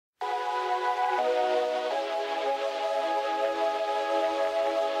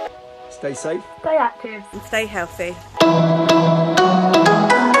Stay safe. Stay active. And stay healthy.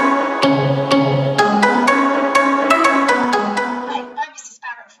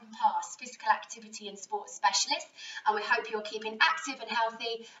 Physical activity and sports specialist, and we hope you're keeping active and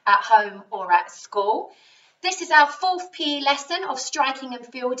healthy at home or at school. This is our 4th PE lesson of striking and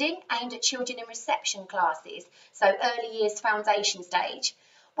fielding aimed at children in reception classes, so early years foundation stage.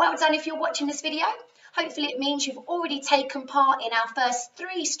 Well done if you're watching this video. Hopefully it means you've already taken part in our first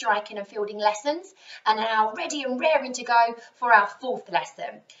 3 striking and fielding lessons and are now ready and raring to go for our 4th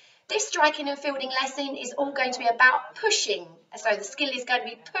lesson. This striking and fielding lesson is all going to be about pushing. So the skill is going to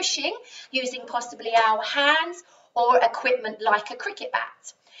be pushing using possibly our hands or equipment like a cricket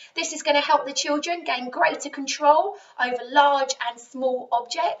bat. This is going to help the children gain greater control over large and small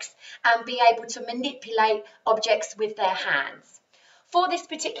objects and be able to manipulate objects with their hands. For this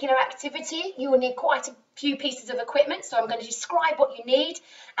particular activity, you will need quite a few pieces of equipment, so I'm going to describe what you need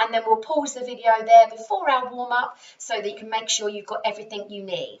and then we'll pause the video there before our warm-up so that you can make sure you've got everything you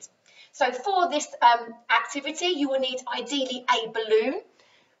need. So for this activity, you will need ideally a balloon,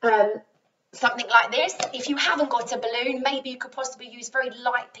 something like this. If you haven't got a balloon, maybe you could possibly use a very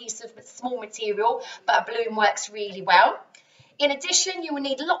light piece of small material, but a balloon works really well. In addition, you will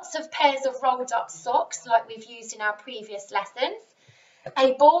need lots of pairs of rolled up socks like we've used in our previous lessons.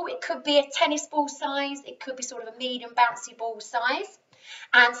 A ball, it could be a tennis ball size, it could be sort of a medium bouncy ball size,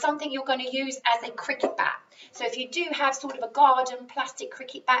 and something you're going to use as a cricket bat. So if you do have sort of a garden plastic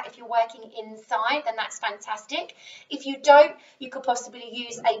cricket bat, if you're working inside, then that's fantastic. If you don't, you could possibly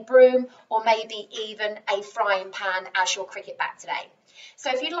use a broom or maybe even a frying pan as your cricket bat today.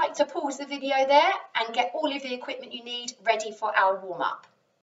 So if you'd like to pause the video there and get all of the equipment you need ready for our warm-up.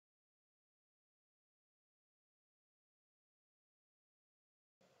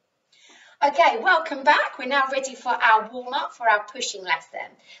 Okay, welcome back. We're now ready for our warm-up for our pushing lesson.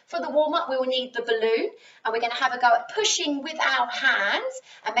 For the warm-up, we will need the balloon, and we're going to have a go at pushing with our hands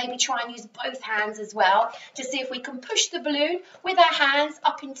and maybe try and use both hands as well to see if we can push the balloon with our hands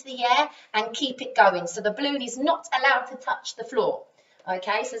up into the air and keep it going. So the balloon is not allowed to touch the floor.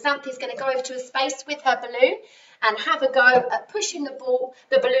 Okay, so Xanthi's going to go over to a space with her balloon and have a go at pushing the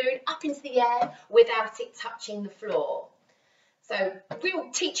balloon up into the air without it touching the floor. So real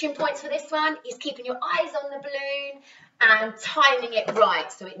teaching points for this one is keeping your eyes on the balloon and timing it right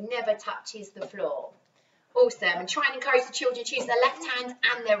so it never touches the floor. Awesome. And try and encourage the children to use their left hand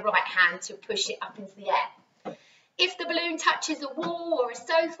and their right hand to push it up into the air. If the balloon touches a wall or a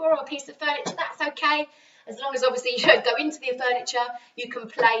sofa or a piece of furniture, that's okay. As long as obviously you don't go into the furniture, you can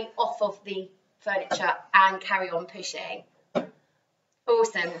play off of the furniture and carry on pushing.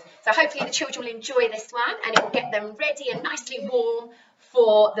 Awesome. So hopefully the children will enjoy this one and it will get them ready and nicely warm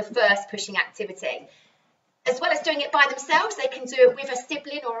for the first pushing activity. As well as doing it by themselves, they can do it with a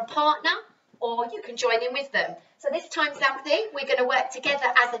sibling or a partner, or you can join in with them. So this time, Xanthi, we're going to work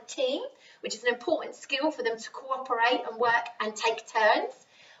together as a team, which is an important skill for them to cooperate and work and take turns.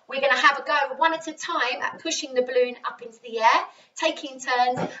 We're going to have a go one at a time at pushing the balloon up into the air, taking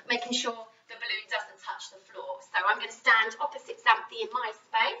turns, making sure the balloon doesn't touch the floor. So I'm going to stand opposite Xanthi in my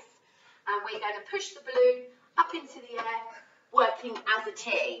space and we're going to push the balloon up into the air, working as a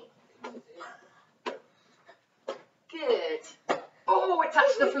team. Good. Oh, it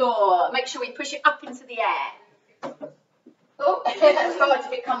touched the floor. Make sure we push it up into the air. Oh, that's right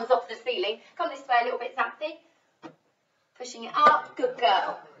if it comes off the ceiling. Come this way a little bit, Xanthi. Pushing it up. Good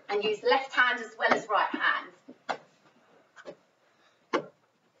girl. And use left hand as well as right hand.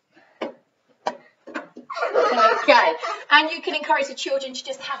 Okay, and you can encourage the children to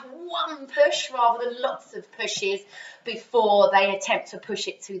just have one push rather than lots of pushes before they attempt to push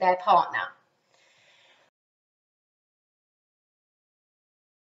it to their partner.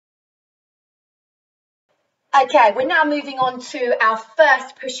 Okay, we're now moving on to our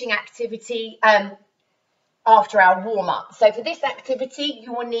first pushing activity after our warm-up. So for this activity,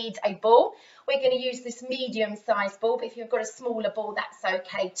 you will need a ball. We're going to use this medium-sized ball, but if you've got a smaller ball, that's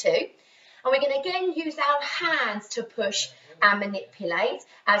okay too. And we're going to again use our hands to push and manipulate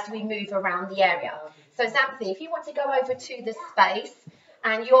as we move around the area. So Xanthi, if you want to go over to the space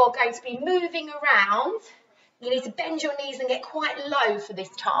and you're going to be moving around, you need to bend your knees and get quite low for this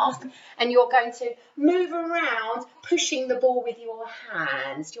task. And you're going to move around, pushing the ball with your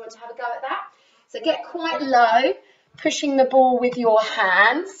hands. Do you want to have a go at that? So get quite low, pushing the ball with your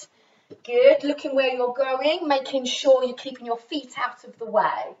hands. Good, looking where you're going, making sure you're keeping your feet out of the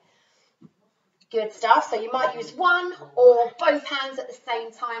way. Good stuff. So you might use one or both hands at the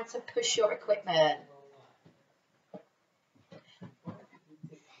same time to push your equipment.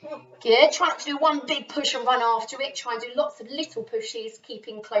 Good. Try not to do one big push and run after it. Try and do lots of little pushes,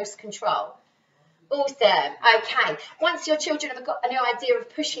 keeping close control. Awesome. Okay. Once your children have got a new idea of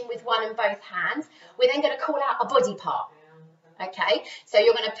pushing with one and both hands, we're then going to call out a body part. Okay, so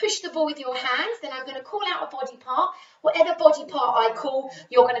you're going to push the ball with your hands, then I'm going to call out a body part. Whatever body part I call,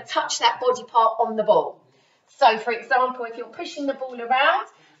 you're going to touch that body part on the ball. So, for example, if you're pushing the ball around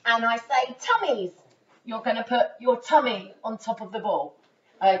and I say tummies, you're going to put your tummy on top of the ball.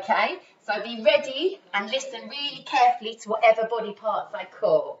 Okay, so be ready and listen really carefully to whatever body parts I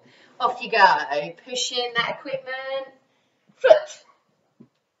call. Off you go, pushing that equipment, foot.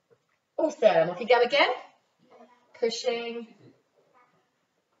 Awesome, off you go again, pushing.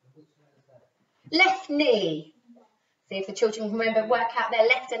 Left knee. See if the children can remember, work out their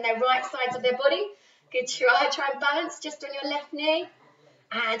left and their right sides of their body. Good try. Try and balance just on your left knee.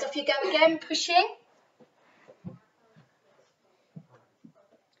 And off you go again, pushing.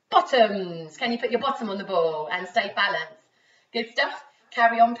 Bottoms. Can you put your bottom on the ball and stay balanced? Good stuff.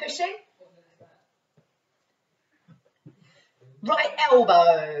 Carry on pushing. Right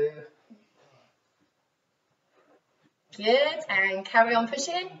elbow. Good. And carry on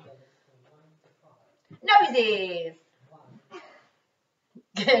pushing. Noses.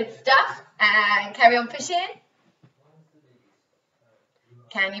 Good stuff. And carry on pushing.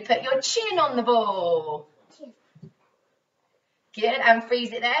 Can you put your chin on the ball? Good, and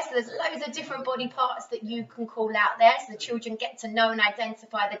freeze it there. So there's loads of different body parts that you can call out there, so the children get to know and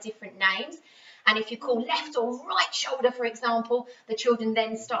identify the different names. And if you call left or right shoulder, for example, the children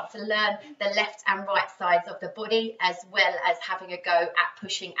then start to learn the left and right sides of the body, as well as having a go at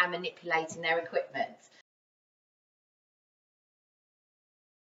pushing and manipulating their equipment.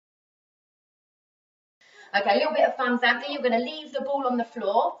 Okay, a little bit of fun, Xanthi. You're going to leave the ball on the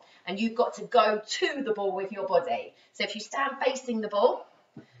floor and you've got to go to the ball with your body. So if you stand facing the ball,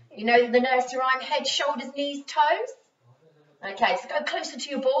 you know the nursery rhyme, head, shoulders, knees, toes. Okay, so go closer to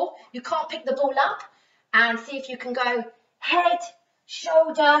your ball. You can't pick the ball up, and see if you can go head,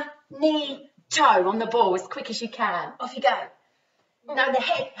 shoulder, knee, toe on the ball as quick as you can. Off you go. Now the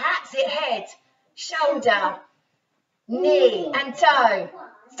head, that's it, head, shoulder, knee and toe.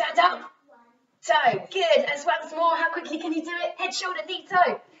 Stand up. Toe, good, and once more, how quickly can you do it? Head, shoulder, knee,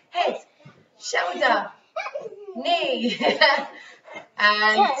 toe. Head, shoulder, knee,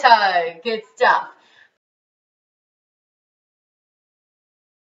 and toe. Good stuff.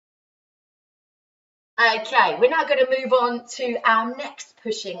 Okay, we're now going to move on to our next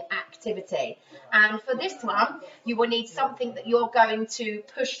pushing activity. And for this one, you will need something that you're going to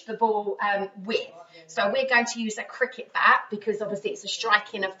push the ball with. So we're going to use a cricket bat because obviously it's a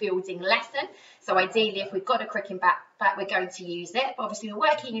striking and fielding lesson. So ideally, if we've got a cricket bat, we're going to use it. But obviously, we're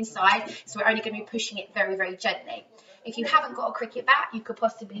working inside, so we're only going to be pushing it very, very gently. If you haven't got a cricket bat, you could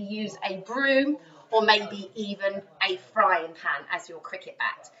possibly use a broom or maybe even a frying pan as your cricket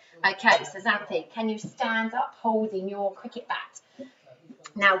bat. Okay, so Xanthi, can you stand up holding your cricket bat?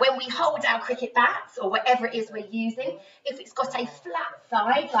 Now, when we hold our cricket bats, or whatever it is we're using, if it's got a flat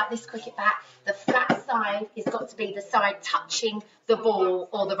side, like this cricket bat, the flat side has got to be the side touching the ball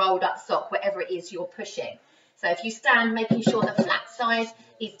or the rolled up sock, whatever it is you're pushing. So if you stand, making sure the flat side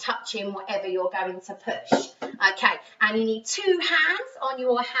is touching whatever you're going to push. Okay, and you need 2 hands on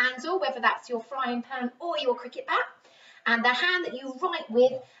your handle, whether that's your frying pan or your cricket bat. And the hand that you write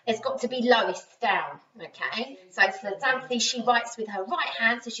with has got to be lowest down, okay? So for Xanthi, she writes with her right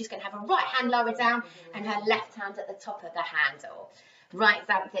hand, so she's going to have her right hand lower down and her left hand at the top of the handle. Right,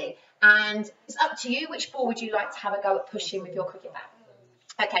 Xanthi. And it's up to you, which ball would you like to have a go at pushing with your cricket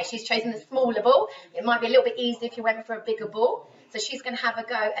bat? Okay, she's chosen the smaller ball. It might be a little bit easier if you went for a bigger ball. So she's going to have a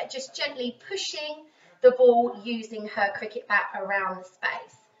go at just gently pushing the ball using her cricket bat around the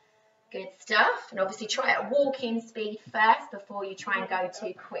space. Good stuff. And obviously try at walking speed first before you try and go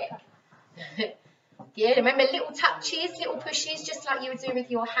too quick. Good. Remember, little touches, little pushes, just like you would do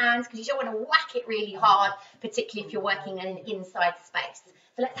with your hands, because you don't want to whack it really hard, particularly if you're working in an inside space.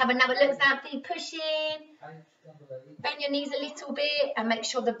 So let's have another look, Xanthi. Pushing. Bend your knees a little bit and make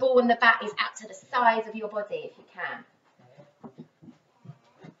sure the ball and the bat is out to the sides of your body if you can.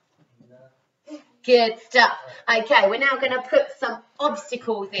 Good stuff. Okay, we're now going to put some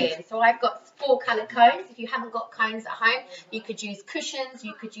obstacles in. So I've got 4 colour cones. If you haven't got cones at home, you could use cushions,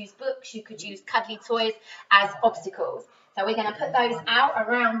 you could use books, you could use cuddly toys as obstacles. So we're going to put those out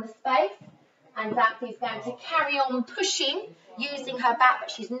around the space. And Xanthi's going to carry on pushing using her bat,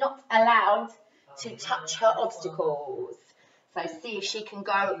 but she's not allowed to touch her obstacles. So see if she can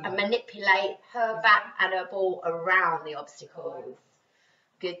go and manipulate her bat and her ball around the obstacles.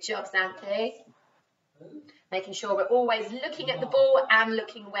 Good job, Xanthi. Making sure we're always looking at the ball and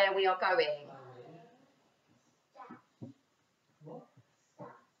looking where we are going.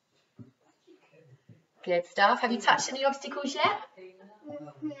 Good stuff. Have you touched any obstacles yet?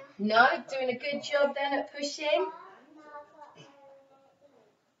 No? Doing a good job then at pushing.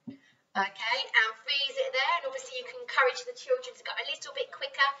 Okay, and freeze it there, and obviously you can encourage the children to go a little bit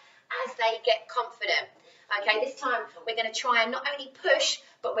quicker as they get confident. Okay, this time we're going to try and not only push,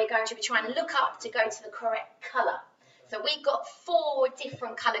 but we're going to be trying to look up to go to the correct colour. So we've got 4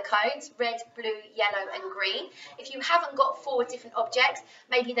 different colour codes, red, blue, yellow and green. If you haven't got 4 different objects,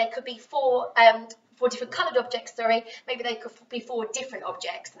 maybe they could be 4 different coloured objects, sorry, maybe they could be 4 different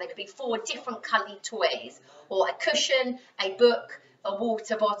objects. So they could be 4 different coloured toys, or a cushion, a book, a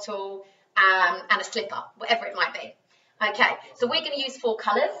water bottle, and a slipper, whatever it might be. Okay, so we're going to use 4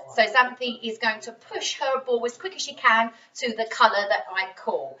 colours. So Xanthi is going to push her ball as quick as she can to the colour that I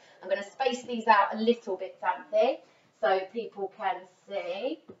call. I'm going to space these out a little bit, Xanthi, so people can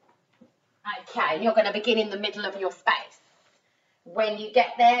see. Okay, you're going to begin in the middle of your space. When you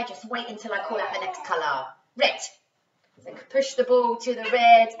get there, just wait until I call out the next colour. Red. So push the ball to the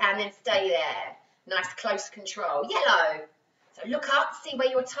red and then stay there. Nice close control. Yellow. So look up, see where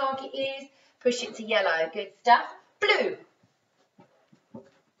your target is. Push it to yellow. Good stuff. Blue.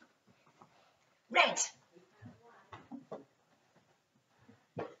 Red.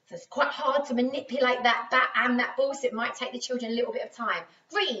 So it's quite hard to manipulate that bat and that ball, so it might take the children a little bit of time.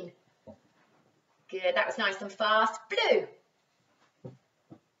 Green. Good, that was nice and fast. Blue.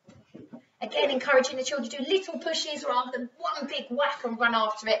 Again, encouraging the children to do little pushes rather than one big whack and run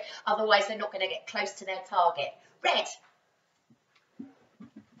after it, otherwise they're not going to get close to their target. Red.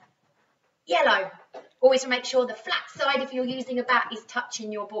 Yellow. Always make sure the flat side, if you're using a bat, is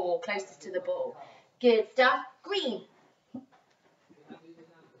touching your ball, closest to the ball. Good stuff. Green.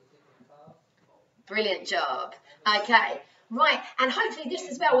 Brilliant job. Okay, right, and hopefully this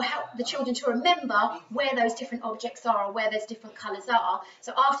as well will help the children to remember where those different objects are or where those different colours are.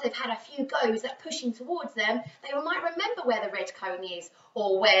 So after they've had a few goes at pushing towards them, they might remember where the red cone is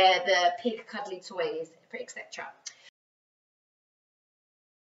or where the pink cuddly toy is, etc.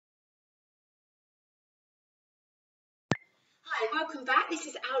 Hi, welcome back. This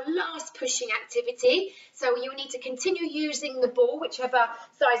is our last pushing activity. So you need to continue using the ball, whichever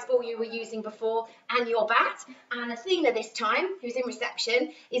size ball you were using before, and your bat. And Athena this time, who's in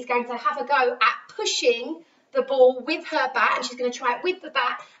reception, is going to have a go at pushing the ball with her bat, and she's going to try it with the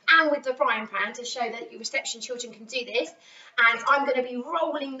bat and with the frying pan to show that your reception children can do this. And I'm going to be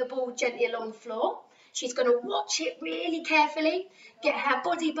rolling the ball gently along the floor. She's going to watch it really carefully, get her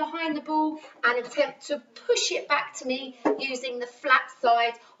body behind the ball and attempt to push it back to me using the flat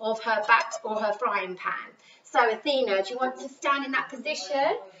side of her bat or her frying pan. So Athena, do you want to stand in that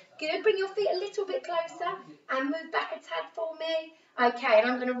position? Good, bring your feet a little bit closer and move back a tad for me. Okay,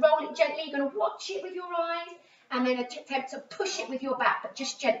 and I'm going to roll it gently. You're going to watch it with your eyes and then attempt to push it with your bat, but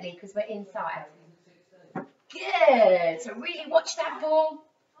just gently because we're inside. Good, so really watch that ball.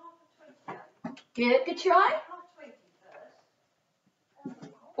 Good, good try.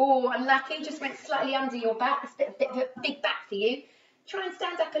 Oh, unlucky, just went slightly under your bat. It's a bit of a big bat for you. Try and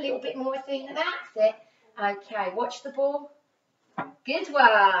stand up a little bit more, Athena. That's it. Okay, watch the ball. Good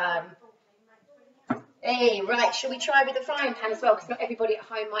one. Hey, right, shall we try with the frying pan as well? Because not everybody at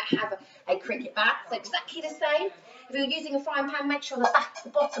home might have a cricket bat. So exactly the same. If you're using a frying pan, make sure the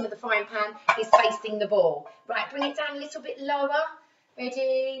bottom of the frying pan is facing the ball. Right, bring it down a little bit lower.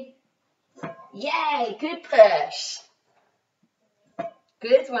 Ready? Yay, good push.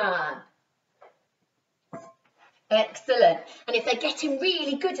 Good one. Excellent. And if they're getting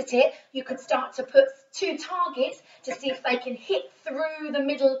really good at it, you could start to put 2 targets to see if they can hit through the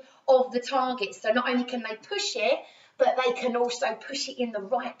middle of the target. So not only can they push it, but they can also push it in the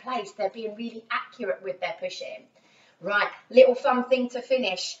right place. They're being really accurate with their pushing. Right, little fun thing to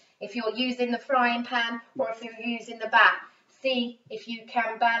finish. If you're using the frying pan or if you're using the bat, see if you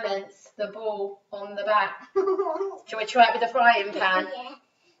can balance the ball on the bat. Shall we try it with the frying pan? Yeah.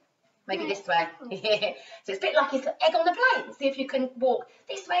 Maybe this way. So it's a bit like it's egg on the plate. See if you can walk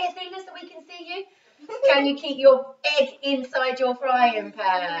this way, Athena, so we can see you. Can you keep your egg inside your frying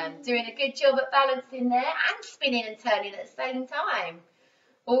pan? Doing a good job at balancing there and spinning and turning at the same time.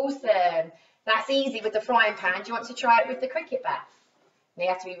 Awesome. That's easy with the frying pan. Do you want to try it with the cricket bat? You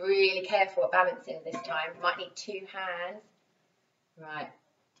have to be really careful at balancing this time. You might need 2 hands. Right.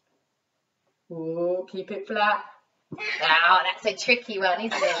 Ooh, keep it flat. Oh, that's a tricky one,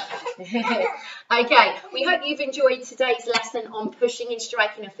 isn't it? Okay, we hope you've enjoyed today's lesson on pushing in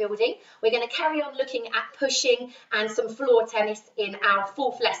striking and fielding. We're going to carry on looking at pushing and some floor tennis in our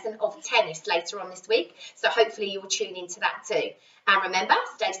 4th lesson of tennis later on this week. So hopefully you'll tune into that too. And remember,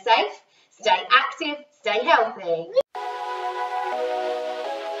 stay safe, stay active, stay healthy.